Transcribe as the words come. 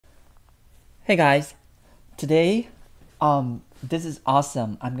Hey guys, today, this is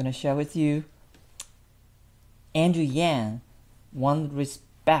awesome. I'm gonna share with you Andrew Yang won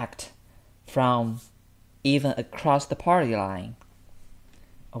respect from even across the party line.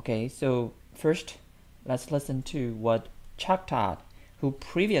 Okay, so first, let's listen to what Todd, who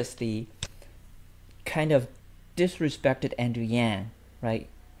previously kind of disrespected Andrew Yang, right?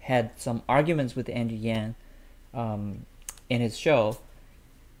 Had some arguments with Andrew Yang in his show,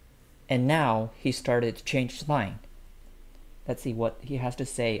 and now he started to change his mind. Let's see what he has to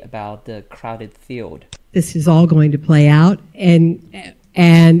say about the crowded field. This is all going to play out, and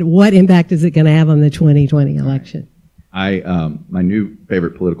what impact is it going to have on the 2020 election? My new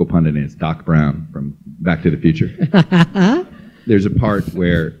favorite political pundit is Doc Brown from Back to the Future. There's a part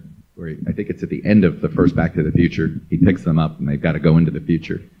where I think it's at the end of the first Back to the Future. He picks them up and they've got to go into the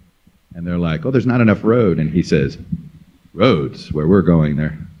future, and they're like, "Oh, there's not enough road," and he says, "Roads where we're going,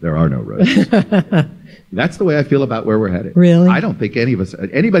 there are no roads." That's the way I feel about where we're headed. Really? I don't think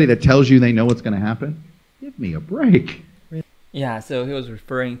anybody that tells you they know what's going to happen, give me a break. Yeah, so he was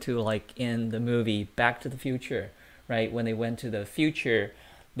referring to like in the movie Back to the Future, right? When they went to the future,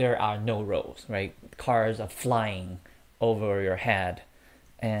 there are no roads, right? Cars are flying over your head,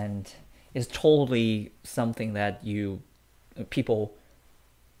 and it's totally something that people,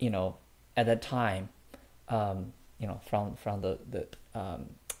 at that time, from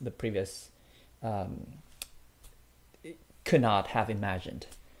the previous, could not have imagined,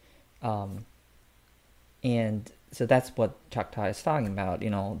 and so that's what Todd is talking about.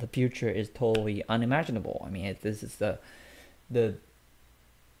 The future is totally unimaginable. I mean, this is the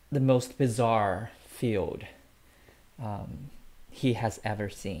most bizarre field he has ever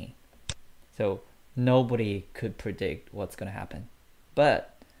seen. So nobody could predict what's going to happen.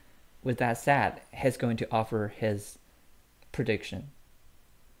 But with that said, he's going to offer his prediction.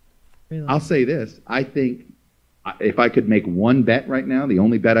 Really? I'll say this. I think if I could make one bet right now, the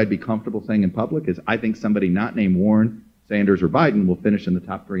only bet I'd be comfortable saying in public is I think somebody not named Warren, Sanders, or Biden will finish in the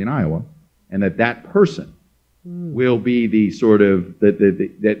top 3 in Iowa, and that person will be the sort of,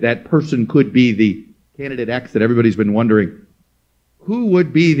 that person could be the candidate X that everybody's been wondering, who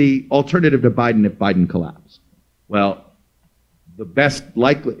would be the alternative to Biden if Biden collapsed? Well, the best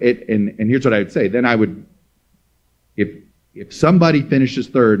likely, and here's what I would say, then I would, if somebody finishes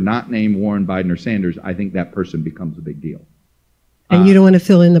third, not named Warren, Biden, or Sanders, I think that person becomes a big deal. And you don't want to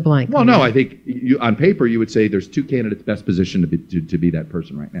fill in the blank. Well, no, I think on paper you would say there's 2 candidates best positioned to be that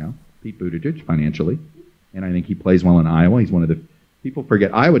person right now. Pete Buttigieg, financially, and I think he plays well in Iowa. He's one of the, people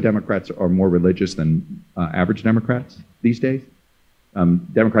forget, Iowa Democrats are more religious than average Democrats these days.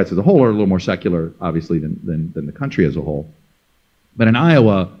 Democrats as a whole are a little more secular, obviously, than the country as a whole. But in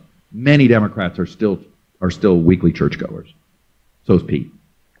Iowa, many Democrats are still weekly churchgoers. So is Pete.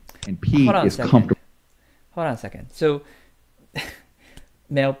 And Pete is comfortable. Hold on a second. So,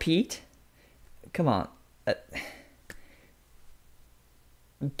 Mel Pete? Come on.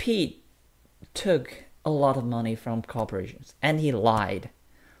 Pete took a lot of money from corporations, and he lied.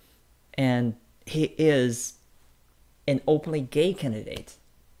 And he is an openly gay candidate.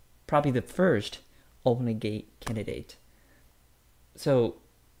 Probably the first openly gay candidate. So,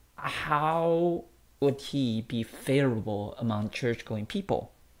 how would he be favorable among church-going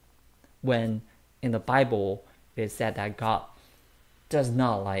people when in the Bible it said that God does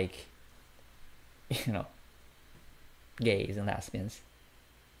not like, gays and lesbians?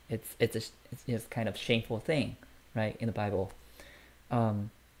 It's a kind of shameful thing, right, in the Bible.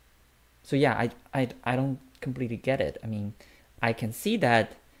 So yeah, I don't completely get it. I mean, I can see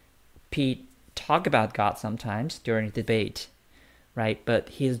that Pete talk about God sometimes during debate, right? But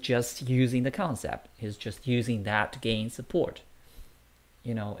he's just using the concept. He's just using that to gain support.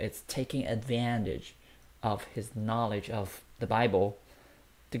 It's taking advantage of his knowledge of the Bible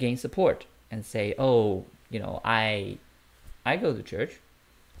to gain support and say, oh, I go to church,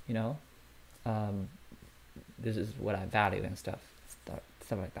 this is what I value and stuff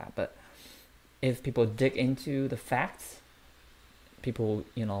like that. But if people dig into the facts, people,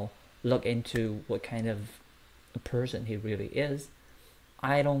 look into what kind of a person he really is,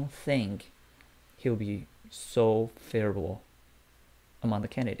 I don't think he'll be so favorable among the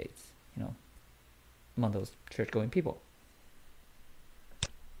candidates, among those church-going people.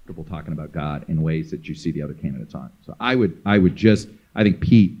 Talking about God in ways that you see the other candidates aren't. So I think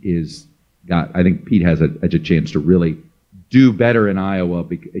Pete I think Pete has a chance to really do better in Iowa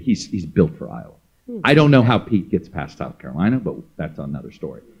because he's built for Iowa. I don't know how Pete gets past South Carolina, but that's another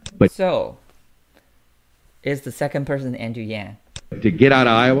story. But so, is the second person Andrew Yang? To get out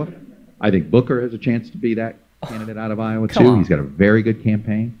of Iowa, I think Booker has a chance to be that candidate out of Iowa Come too. on. He's got a very good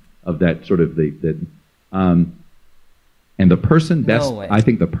campaign. of that sort of and the person best, way. I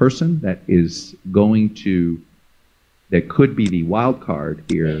think the person that is going to, that could be the wild card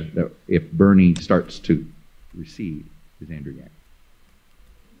here, that if Bernie starts to recede, is Andrew Yang.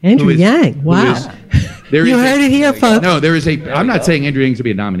 Andrew Who is- Yang, who wow. is- there You is a- heard it here, folks. No, there is a, I'm we not go. saying Andrew Yang's going to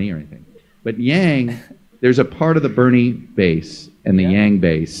be a nominee or anything, but Yang, there's a part of the Bernie base and the Yeah. Yang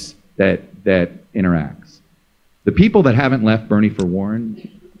base that interacts. The people that haven't left Bernie for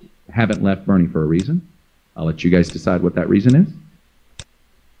Warren haven't left Bernie for a reason. I'll let you guys decide what that reason is.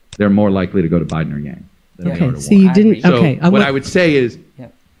 They're more likely to go to Biden or Yang than they are Okay, to so Warren. you didn't, So okay. what I would say is, Yeah.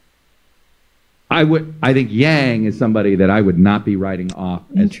 I think Yang is somebody that I would not be writing off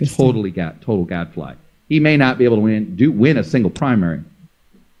as Interesting. total gadfly. He may not be able to win a single primary.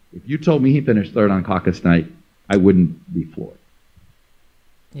 If you told me he finished third on caucus night, I wouldn't be floored.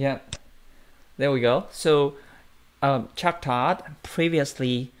 Yeah, there we go. So Chuck Todd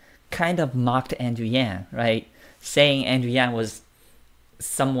previously kind of mocked Andrew Yang, right? Saying Andrew Yang was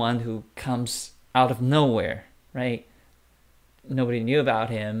someone who comes out of nowhere, right? Nobody knew about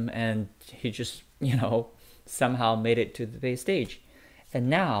him, and he just, somehow made it to the big stage. And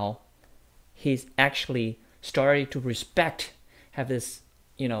now he's actually starting to have this,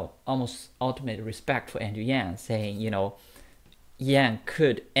 almost ultimate respect for Andrew Yang, saying, Yang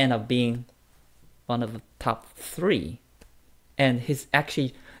could end up being one of the top three. And he's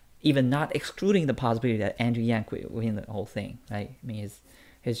actually even not excluding the possibility that Andrew Yang could win the whole thing, right? I mean,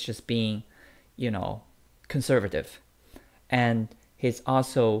 he's just being, conservative. And he's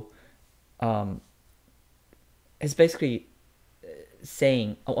also, he's basically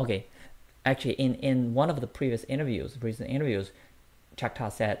saying, actually in one of the previous recent interviews, Chuck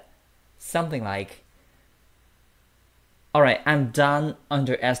Todd said something like, all right, I'm done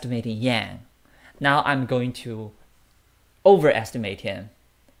underestimating Yang. Now I'm going to overestimate him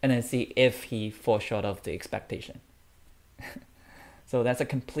and then see if he falls short of the expectation. So that's a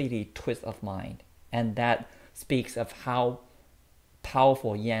completely twist of mind. And that speaks of how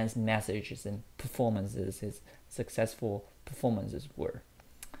powerful Yang's messages and performances, his successful performances were.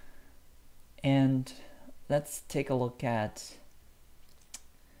 And let's take a look at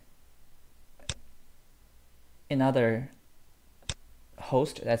another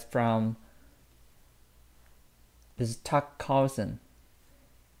host that's from, this is Todd Carlson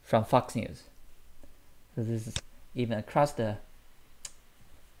from Fox News. So this is even across the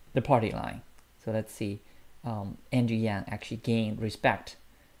party line. So let's see, Andrew Yang actually gained respect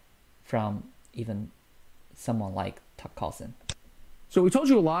from even someone like Todd Carlson. So we told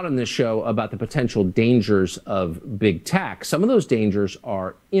you a lot on this show about the potential dangers of big tech. Some of those dangers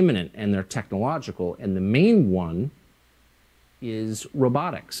are imminent and they're technological, and the main one is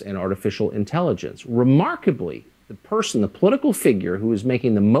robotics and artificial intelligence. Remarkably, the political figure who is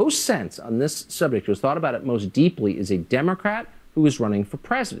making the most sense on this subject, who has thought about it most deeply, is a Democrat who is running for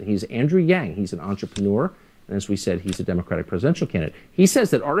president. He's Andrew Yang. He's an entrepreneur, and as we said, he's a Democratic presidential candidate. He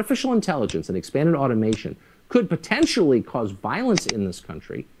says that artificial intelligence and expanded automation could potentially cause violence in this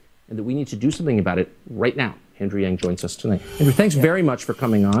country, and that we need to do something about it right now. Andrew Yang joins us tonight. Andrew, thanks very much for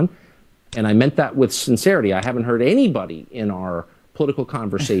coming on, and I meant that with sincerity. I haven't heard anybody in our political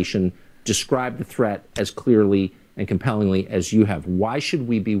conversation describe the threat as clearly and compellingly as you have. Why should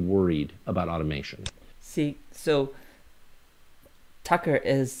we be worried about automation? See, so Tucker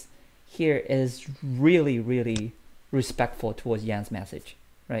is really, really respectful towards Yang's message,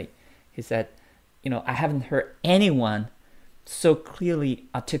 right? He said, I haven't heard anyone so clearly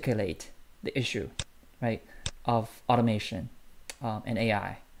articulate the issue, right, of automation and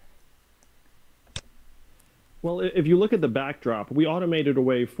AI. Well, if you look at the backdrop, we automated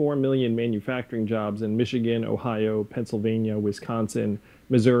away 4 million manufacturing jobs in Michigan, Ohio, Pennsylvania, Wisconsin,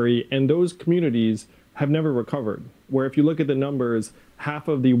 Missouri, and those communities have never recovered. Where if you look at the numbers, half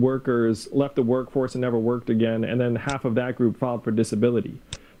of the workers left the workforce and never worked again, and then half of that group filed for disability.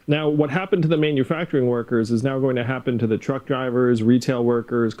 Now, what happened to the manufacturing workers is now going to happen to the truck drivers, retail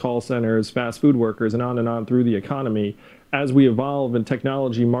workers, call centers, fast food workers, and on through the economy as we evolve and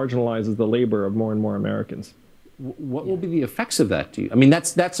technology marginalizes the labor of more and more Americans. What will be the effects of that to you? I mean,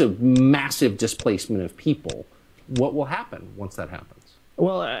 that's a massive displacement of people. What will happen once that happens?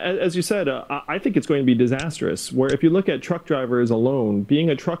 Well, as you said, I think it's going to be disastrous. Where if you look at truck drivers alone, being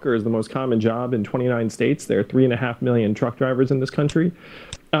a trucker is the most common job in 29 states. There are 3.5 million truck drivers in this country.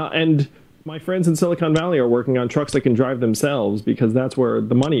 And my friends in Silicon Valley are working on trucks that can drive themselves because that's where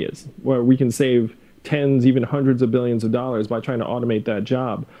the money is, where we can save tens, even hundreds of billions of dollars by trying to automate that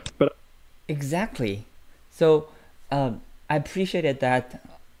job. But Exactly. So I appreciated that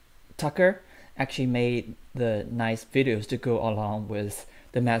Tucker actually made the nice videos to go along with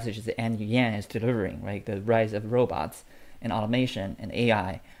the messages that Andrew Yang is delivering, right? The rise of robots and automation and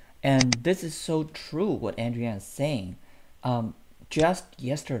AI. And this is so true what Andrew Yang is saying. Just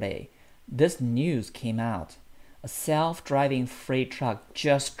yesterday, this news came out. A self-driving freight truck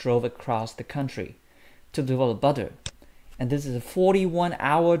just drove across the country to deliver butter. And this is a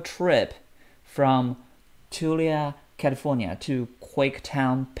 41-hour trip from Tulia, California to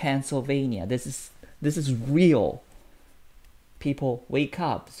Quaketown, Pennsylvania. This is real. People wake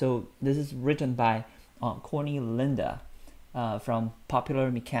up. So this is written by Courtney Linda from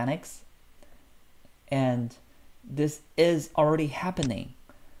Popular Mechanics. And this is already happening.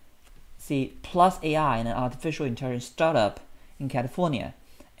 See, Plus AI, an artificial intelligence startup in California,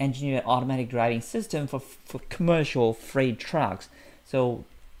 engineered automatic driving system for commercial freight trucks. So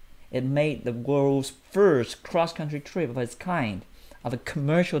it made the world's first cross-country trip of its kind of a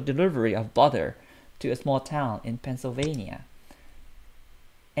commercial delivery of butter to a small town in Pennsylvania.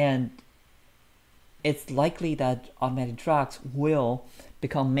 And it's likely that automatic trucks will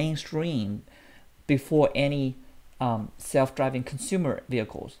become mainstream before any self-driving consumer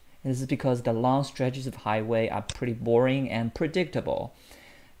vehicles. And this is because the long stretches of highway are pretty boring and predictable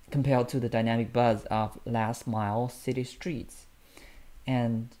compared to the dynamic buzz of last mile city streets.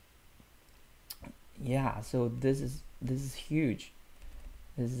 And yeah, so this is huge.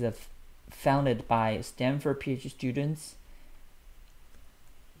 This is founded by Stanford PhD students,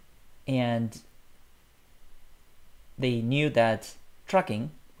 and they knew that trucking,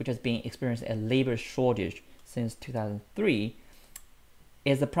 which has been experiencing a labor shortage since 2003,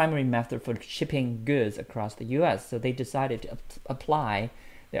 is the primary method for shipping goods across the US. So they decided to apply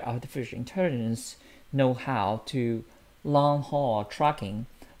their artificial intelligence know-how to long-haul trucking,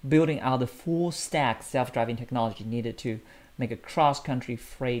 building out the full-stack self-driving technology needed to make a cross-country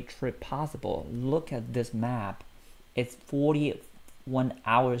freight trip possible. Look at this map. It's 41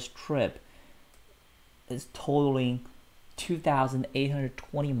 hours trip. It's totaling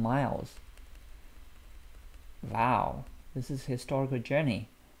 2,820 miles. Wow, this is a historical journey.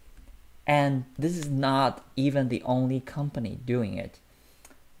 And this is not even the only company doing it,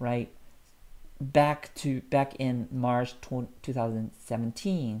 right? Back in March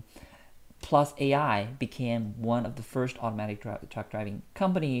 2017, Plus AI became one of the first automatic truck driving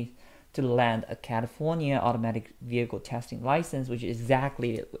companies to land a California automatic vehicle testing license, which is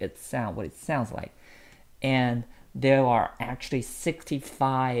exactly what it sounds like. And there are actually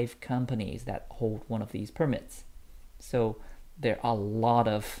 65 companies that hold one of these permits. So there are a lot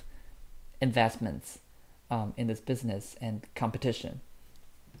of investments in this business and competition.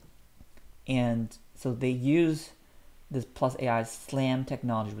 And so they use this Plus AI SLAM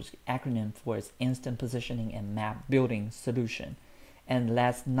technology, which is an acronym for its instant positioning and map building solution. And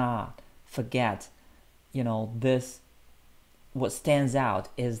let's not forget, what stands out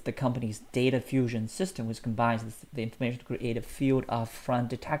is the company's data fusion system, which combines the information to create a field of front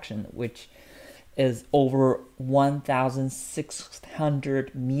detection, which is over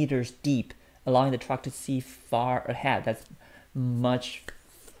 1,600 meters deep, allowing the truck to see far ahead. That's much,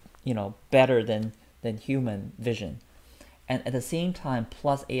 better than human vision. And at the same time,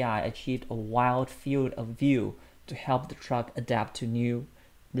 Plus AI achieved a wide field of view to help the truck adapt to new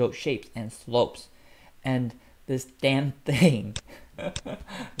road shapes and slopes. And this damn thing,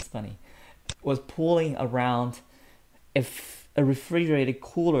 it's funny, was pulling around a refrigerated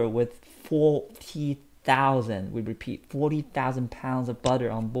cooler with 40,000, we repeat, 40,000 pounds of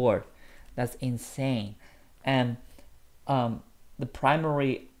butter on board. That's insane. And the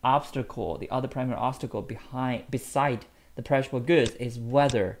primary obstacle beside the perishable goods is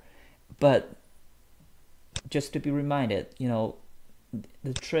weather. But just to be reminded, the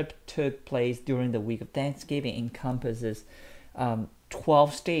trip took place during the week of Thanksgiving, encompasses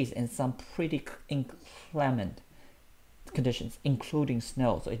 12 states and some pretty inclement conditions, including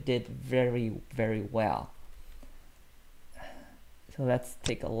snow. So it did very, very well. So let's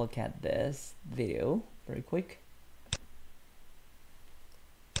take a look at this video very quick.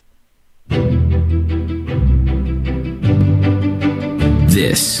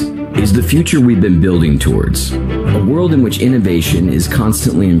 This is the future we've been building towards, a world in which innovation is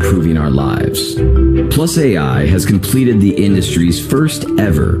constantly improving our lives. Plus AI has completed the industry's first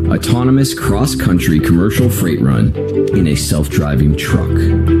ever autonomous cross-country commercial freight run in a self-driving truck.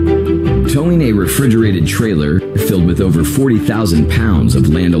 Towing a refrigerated trailer filled with over 40,000 pounds of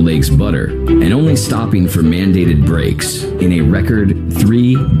Land O'Lakes butter and only stopping for mandated breaks in a record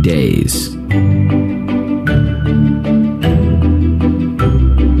 3 days.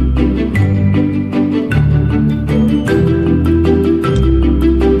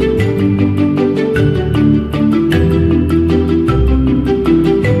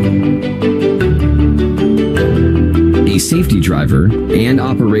 safety driver and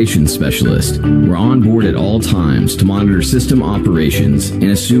operations specialist were on board at all times to monitor system operations and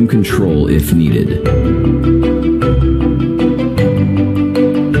assume control if needed.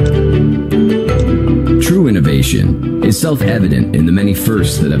 True innovation is self-evident in the many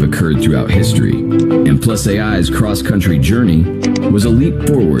firsts that have occurred throughout history, and Plus AI's cross-country journey was a leap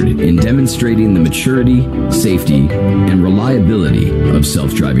forward in demonstrating the maturity, safety, and reliability of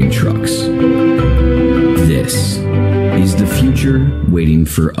self-driving trucks. This is the future waiting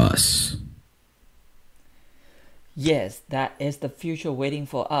for us. Yes, that is the future waiting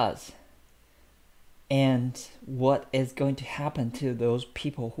for us. And what is going to happen to those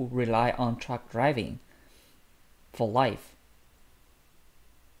people who rely on truck driving for life?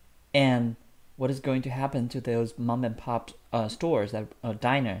 And what is going to happen to those mom and pop stores that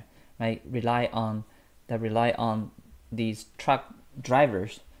diner, right, rely on these truck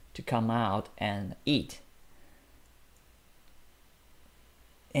drivers to come out and eat?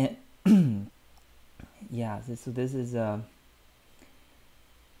 And yeah, so this is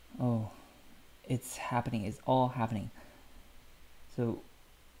it's happening. It's all happening. So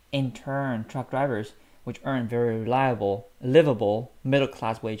in turn, truck drivers, which earn very reliable, livable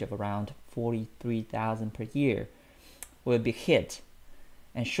middle-class wage of around $43,000 per year, will be hit.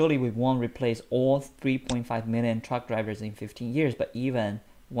 And surely we won't replace all 3.5 million truck drivers in 15 years, but even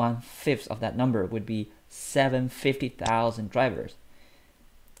 1/5 of that number would be 750,000 drivers.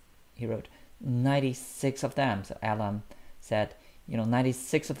 He wrote, 96 of them, so Alan said,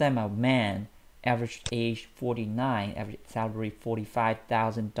 96 of them are men, average age 49, average salary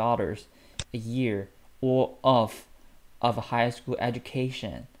 $45,000 a year, or of a high school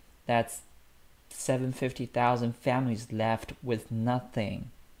education. That's 750,000 families left with nothing.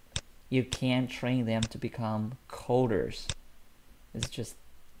 You can't train them to become coders. It's just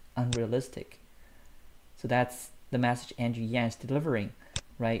unrealistic. So that's the message Andrew Yang is delivering,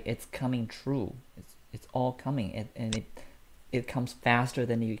 right? It's coming true. It's all coming, and it comes faster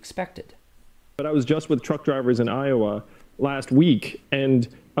than you expected. But I was just with truck drivers in Iowa last week, and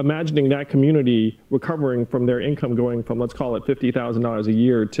imagining that community recovering from their income going from, let's call it $50,000 a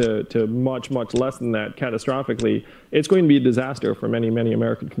year to much, much less than that catastrophically, it's going to be a disaster for many, many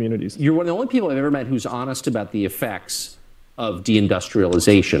American communities. You're one of the only people I've ever met who's honest about the effects of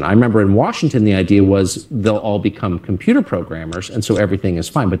deindustrialization. I remember in Washington, the idea was they'll all become computer programmers, and so everything is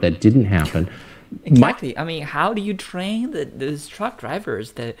fine, but that didn't happen. Exactly. I mean, how do you train those truck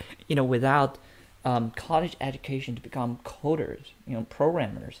drivers that, without college education to become coders,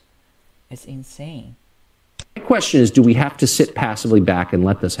 programmers? It's insane. My question is, do we have to sit passively back and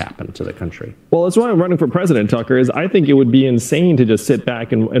let this happen to the country? Well, that's why I'm running for president, Tucker, is I think it would be insane to just sit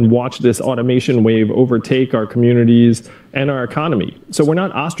back and watch this automation wave overtake our communities and our economy. So we're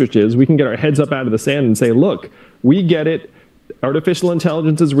not ostriches. We can get our heads up out of the sand and say, look, we get it. Artificial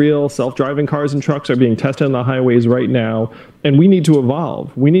intelligence is real. Self-driving cars and trucks are being tested on the highways right now, and we need to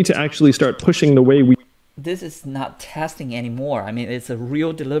evolve. We need to actually start pushing the way we... This is not testing anymore. I mean, it's a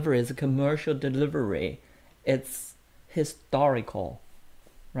real delivery. It's a commercial delivery. It's historical,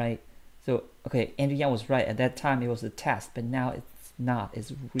 right? So, okay, Andrew Yang was right. At that time, it was a test, but now it's not.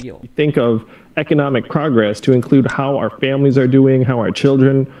 It's real. Think of economic progress to include how our families are doing, how our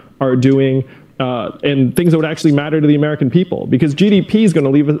children are doing, and things that would actually matter to the American people, because GDP is going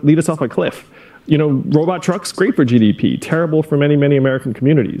to lead us off a cliff. Robot trucks, great for GDP, terrible for many, many American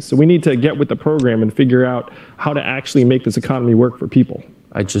communities. So we need to get with the program and figure out how to actually make this economy work for people.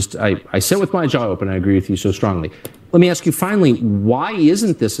 I sit with my jaw open. I agree with you so strongly. Let me ask you finally, why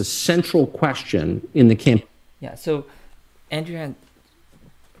isn't this a central question in the campaign? Yeah, so Andrew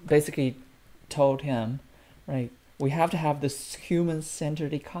basically told him, right, we have to have this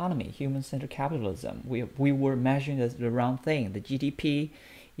human-centered economy, human-centered capitalism. We were measuring the wrong thing. The GDP,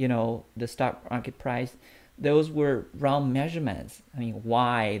 the stock market price, those were wrong measurements. I mean,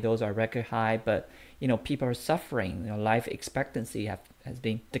 why those are record high, but people are suffering. Life expectancy has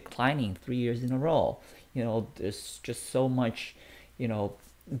been declining 3 years in a row. There's just so much,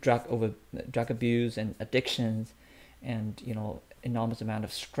 drug abuse and addictions, and enormous amount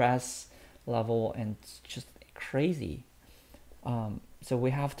of stress level, and it's just crazy. So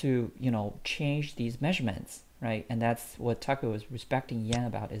we have to change these measurements, right? And that's what Tucker was respecting Yan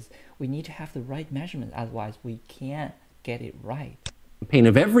about, is we need to have the right measurement, otherwise we can't get it right. Campaign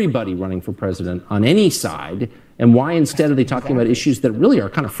of everybody running for president on any side, and why instead are they talking about issues that really are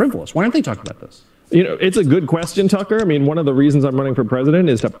kind of frivolous? Why aren't they talking about this? It's a good question, Tucker. I mean, one of the reasons I'm running for president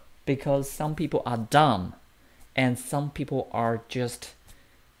is to... Because some people are dumb, and some people are just,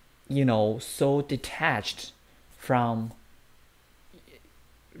 so detached from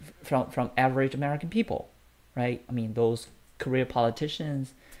average American people. right? I mean, those career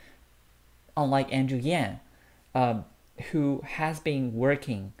politicians, unlike Andrew Yang, who has been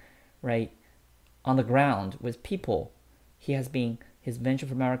working, right, on the ground with people. His Venture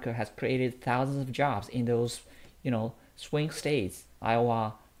for America has created thousands of jobs in those, swing states,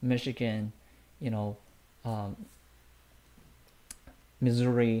 Iowa, Michigan,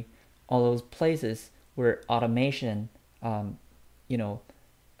 Missouri, all those places where automation,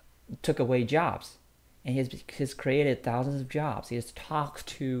 took away jobs. And he's created thousands of jobs. He has talked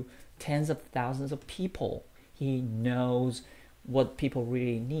to tens of thousands of people. He knows what people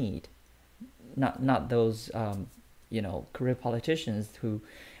really need. Not those, career politicians who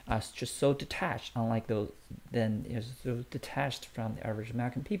are just so detached, unlike those, so detached from the average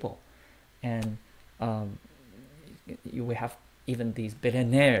American people. And we have even these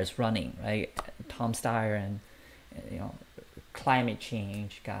billionaires running, right? Tom Steyer and climate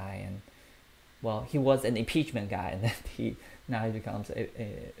change guy, and well, he was an impeachment guy, and then now he becomes a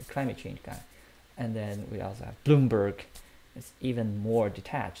climate change guy. And then we also have Bloomberg. It's even more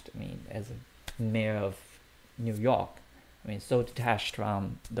detached. I mean, as a mayor of New York, I mean, so detached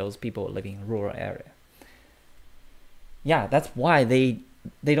from those people living in a rural area. Yeah, that's why they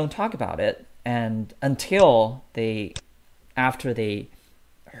don't talk about it. And until after they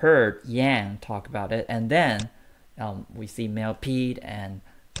heard Yang talk about it, and then we see Mayor Pete and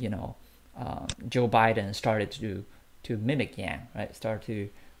Joe Biden started to mimic Yang, right? Start to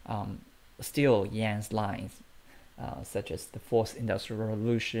steal Yang's lines, such as the fourth industrial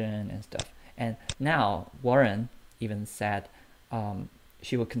revolution and stuff. And now Warren even said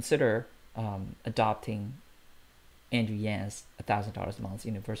she would consider adopting Andrew Yang's $1,000 a month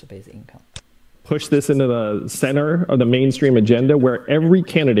universal basic income. Push this into the center of the mainstream agenda, where every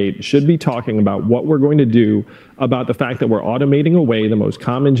candidate should be talking about what we're going to do about the fact that we're automating away the most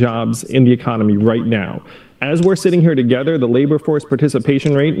common jobs in the economy right now. As we're sitting here together, the labor force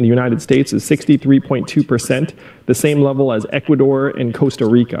participation rate in the United States is 63.2%, the same level as Ecuador and Costa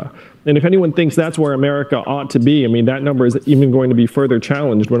Rica. And if anyone thinks that's where America ought to be, I mean, that number is even going to be further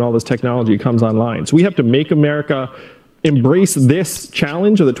challenged when all this technology comes online. So we have to make America embrace this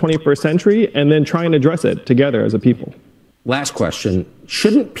challenge of the 21st century and then try and address it together as a people. Last question.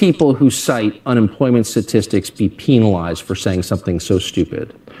 Shouldn't people who cite unemployment statistics be penalized for saying something so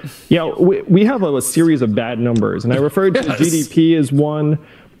stupid? Yeah, we have a series of bad numbers, and I referred to GDP as one.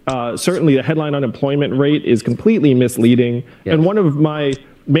 Certainly the headline unemployment rate is completely misleading. Yes. And one of my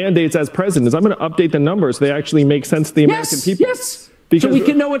mandates as president is I'm going to update the numbers so they actually make sense to the American people. Yes. Because so we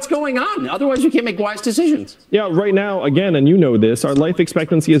can know what's going on. Otherwise, we can't make wise decisions. Yeah, right now, again, and you know this, our life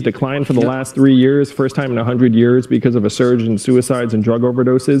expectancy has declined for the last 3 years, first time in 100 years because of a surge in suicides and drug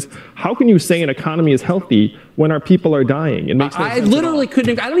overdoses. How can you say an economy is healthy when our people are dying? It makes no sense. I literally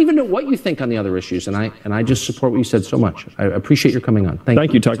couldn't. I don't even know what you think on the other issues, and I just support what you said so much. I appreciate your coming on.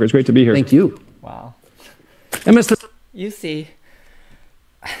 Thank you, Tucker. It's great to be here. Thank you. Wow. And Mr. You see,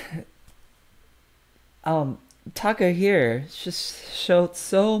 Tucker here just showed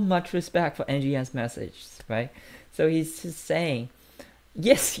so much respect for NGN's message, right? So he's just saying,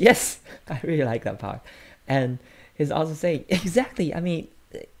 yes, yes, I really like that part. And he's also saying, exactly, I mean,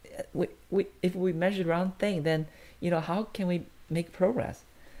 if we measure the wrong thing, then, how can we make progress?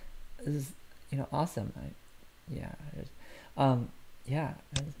 This is, awesome. Yeah.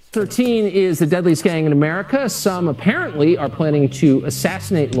 13 is the deadliest gang in America. Some apparently are planning to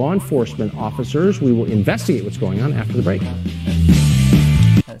assassinate law enforcement officers. We will investigate what's going on after the break.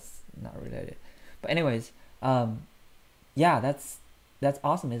 That's not related. But anyways, yeah, that's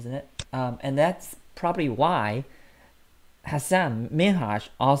awesome, isn't it? And that's probably why Hasan, Minhaj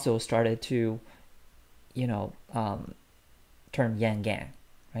also started to, turn Yang Gang.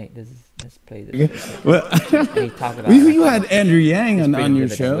 Right, let's play this. Well, you had Andrew Yang on your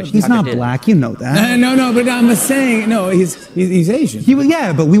show. He's not black, you know that. No, but I'm saying, no, he's Asian.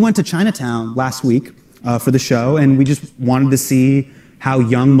 Yeah, but we went to Chinatown last week for the show, and we just wanted to see how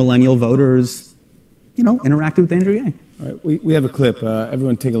young millennial voters, interacted with Andrew Yang. All right, we have a clip.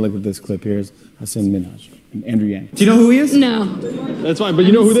 Everyone take a look at this clip. Here's Hasan Minhaj and Andrew Yang. Do you know who he is? No. That's fine, but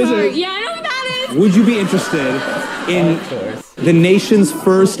you know who this is? Yeah, I know who that is. Would you be interested in the nation's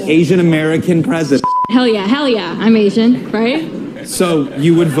first Asian American president? Hell yeah, I'm Asian, right? So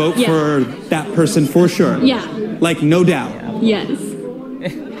you would vote for that person for sure? Yeah. Like, no doubt? Yes.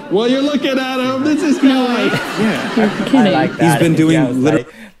 Well, you're looking at him. This is guy. Yeah. You're kidding. I like that. He's been doing literally.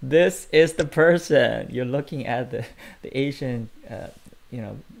 This is the person. You're looking at the Asian,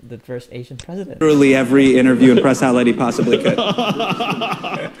 the first Asian president. Literally every interview and press outlet he possibly could. He's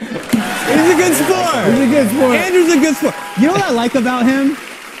a good sport. Andrew's a good sport. You know what I like about him?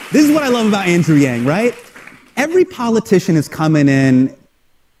 This is what I love about Andrew Yang, right? every politician is coming in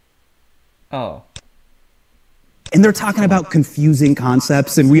Oh, and they're talking about confusing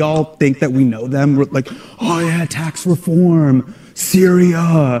concepts, and we all think that we know them. We're like, oh yeah, tax reform,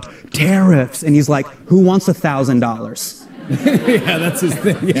 Syria, tariffs. And he's like, who wants $1,000? Yeah, that's his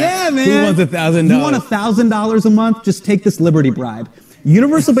thing. Yeah, man. Who wants $1,000? You want $1,000 a month? Just take this Liberty bribe.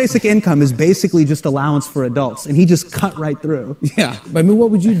 Universal basic income is basically just allowance for adults, and he just cut right through. Yeah, but I mean,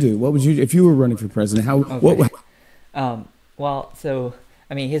 what would you do? What would you, if you were running for president? How? okay. What? Well, so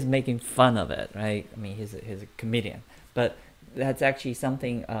I mean, he's making fun of it, right? I mean, he's a comedian, but that's actually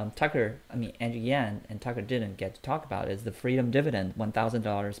something Tucker, I mean, Andrew Yang and Tucker didn't get to talk about is the freedom dividend,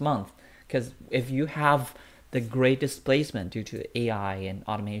 $1,000 a month. Because if you have the great displacement due to AI and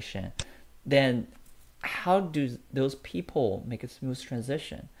automation, then how do those people make a smooth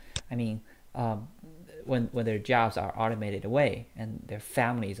transition? I mean, when their jobs are automated away and their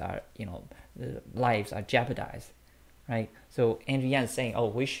families are, their lives are jeopardized, right? So Andrew Yang is saying, oh,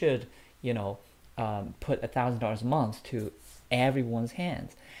 we should, put $1,000 a month to everyone's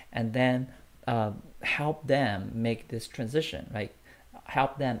hands, and then help them make this transition, right?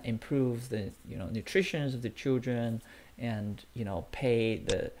 Help them improve the nutrition of the children, and pay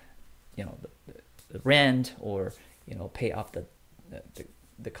the rent, or pay off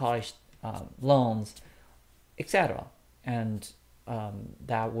the college loans, etc. And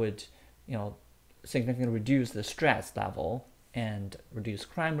that would significantly reduce the stress level and reduce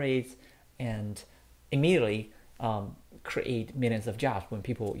crime rates, and immediately create millions of jobs when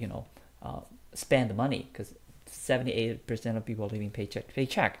people spend the money, because 78% of people are living paycheck to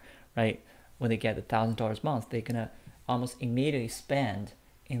paycheck, right? When they get $1,000 a month, they're gonna almost immediately spend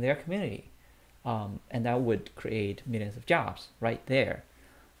in their community, and that would create millions of jobs right there.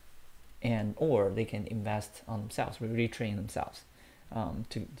 And or they can invest on themselves, retrain themselves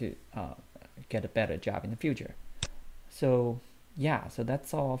to get a better job in the future. So yeah, so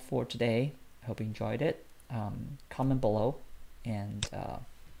that's all for today. I hope you enjoyed it. Comment below, and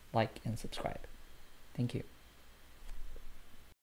like and subscribe. Thank you.